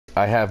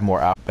I have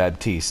more bad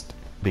taste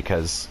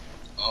because.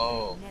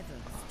 Oh.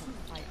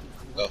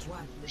 Oh,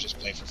 we're just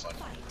playing for fun.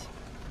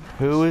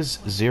 Who is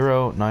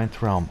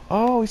 9th Realm?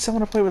 Oh, he's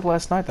someone I played with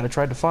last night that I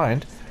tried to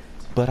find,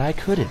 but I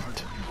couldn't.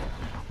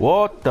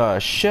 What the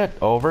shit,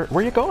 Over?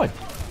 Where you going?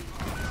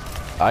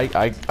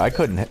 I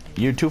couldn't.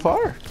 You're too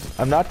far.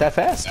 I'm not that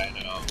fast. I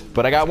know.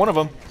 But I got one of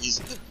them. He's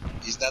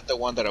not the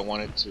one that I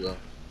wanted to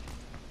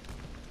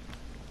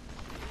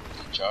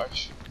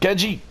charge.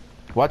 Genji,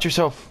 watch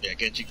yourself. Yeah,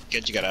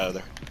 Genji got out of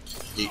there.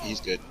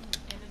 He's good.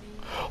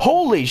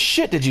 Holy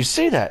shit, did you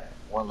see that?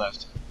 One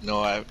left. No,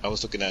 I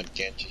was looking at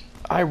Genji.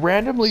 I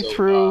randomly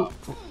threw...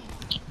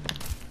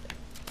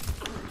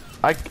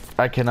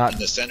 I cannot... In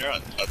the center,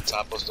 on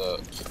top of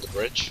the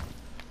bridge,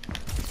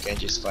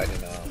 Genji's fighting,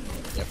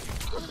 yep.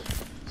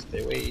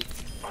 Stay away.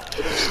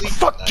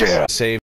 Fuck nice. yeah! Save.